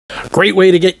Great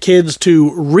way to get kids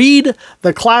to read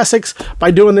the classics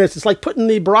by doing this. It's like putting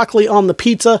the broccoli on the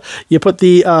pizza. You put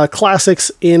the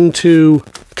classics into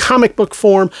comic book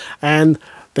form, and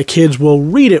the kids will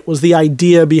read it, was the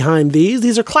idea behind these.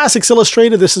 These are Classics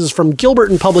Illustrated. This is from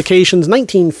Gilbert & Publications,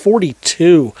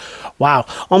 1942. Wow,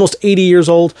 almost 80 years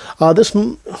old. Well,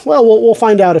 we'll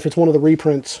find out if it's one of the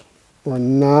reprints or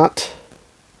not.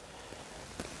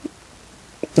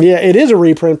 Yeah, it is a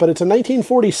reprint, but it's a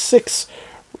 1946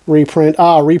 reprint.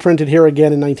 Reprinted here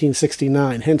again in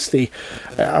 1969. Hence the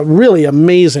really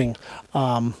amazing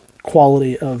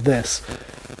quality of this.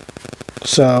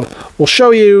 So we'll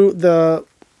show you the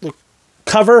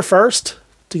cover first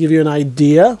to give you an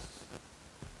idea.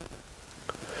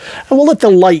 And we'll let the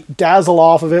light dazzle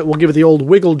off of it. We'll give it the old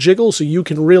wiggle jiggle so you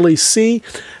can really see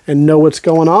and know what's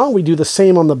going on. We do the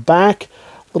same on the back.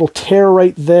 Little tear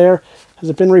right there. Has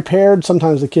it been repaired?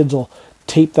 Sometimes the kids will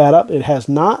tape that up. It has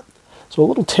not. So a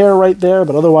little tear right there,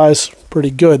 but otherwise pretty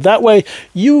good. That way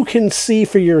you can see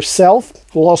for yourself.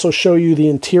 We'll also show you the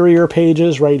interior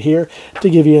pages right here to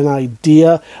give you an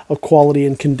idea of quality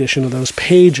and condition of those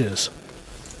pages.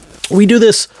 We do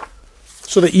this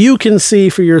so that you can see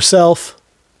for yourself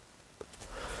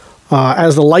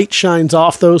as the light shines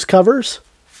off those covers,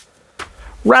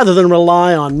 rather than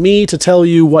rely on me to tell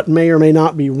you what may or may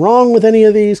not be wrong with any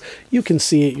of these. You can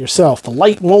see it yourself. The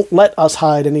light won't let us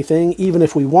hide anything, even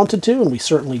if we wanted to, and we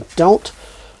certainly don't.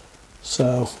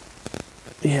 So,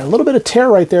 yeah, a little bit of tear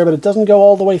right there, but it doesn't go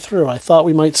all the way through. I thought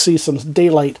we might see some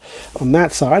daylight on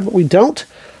that side, but we don't.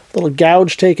 A little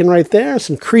gouge taken right there,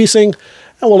 some creasing,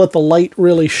 and we'll let the light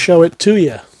really show it to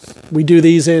you. We do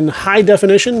these in high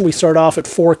definition. We start off at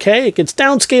 4K. It gets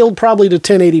downscaled probably to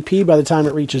 1080p by the time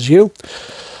it reaches you.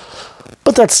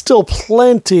 But that's still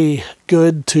plenty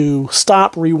good to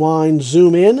stop, rewind,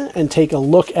 zoom in, and take a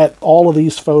look at all of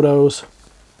these photos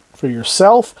for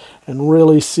yourself and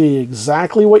really see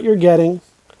exactly what you're getting.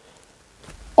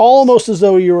 Almost as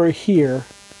though you were here.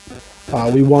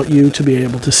 We want you to be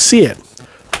able to see it.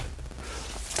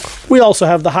 We also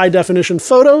have the high-definition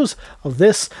photos of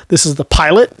this. This is the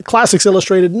Pilot, Classics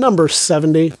Illustrated number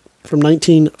 70 from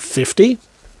 1950.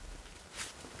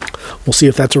 We'll see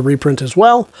if that's a reprint as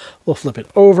well. We'll flip it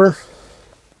over.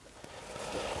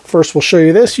 First, we'll show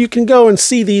you this. You can go and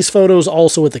see these photos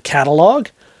also with the catalog,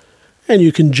 and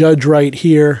you can judge right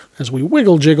here as we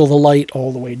wiggle-jiggle the light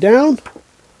all the way down.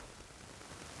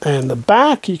 And the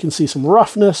back, you can see some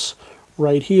roughness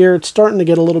right here. It's starting to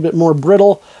get a little bit more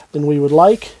brittle than we would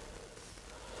like.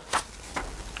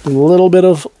 A little bit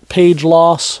of page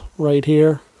loss right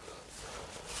here.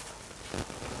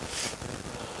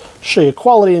 Show you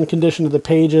quality and condition of the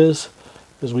pages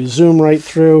as we zoom right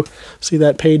through. See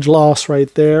that page loss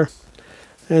right there.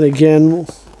 And again,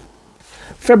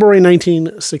 February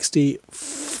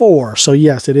 1964. So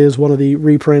yes, it is one of the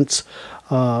reprints,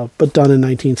 but done in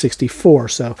 1964.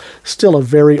 So still a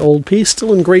very old piece,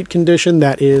 still in great condition.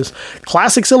 That is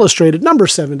Classics Illustrated number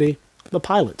 70, The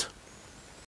Pilot.